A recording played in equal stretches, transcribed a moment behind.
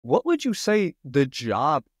What would you say the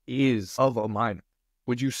job is of a miner?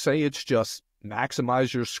 Would you say it's just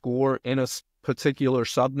maximize your score in a particular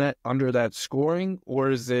subnet under that scoring, or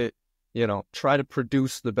is it, try to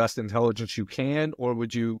produce the best intelligence you can, or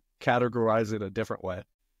would you categorize it a different way?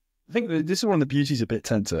 I think this is one of the beauties of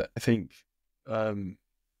Bittensor. I think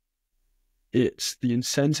it's the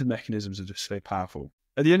incentive mechanisms are just so powerful.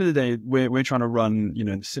 At the end of the day, we're trying to run, in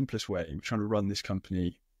the simplest way, we're trying to run this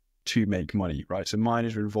company to make money, right? So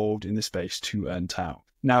miners are involved in this space to earn TAO.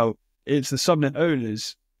 Now, it's the subnet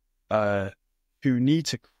owners who need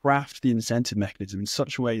to craft the incentive mechanism in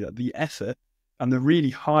such a way that the effort and the really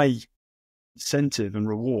high incentive and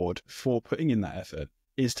reward for putting in that effort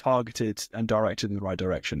is targeted and directed in the right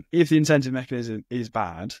direction. If the incentive mechanism is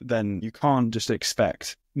bad, then you can't just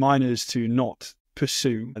expect miners to not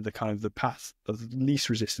pursue the path of least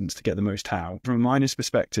resistance to get the most TAO. From a miner's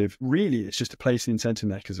perspective, really, it's just to place the incentive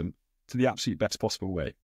mechanism to the absolute best possible way.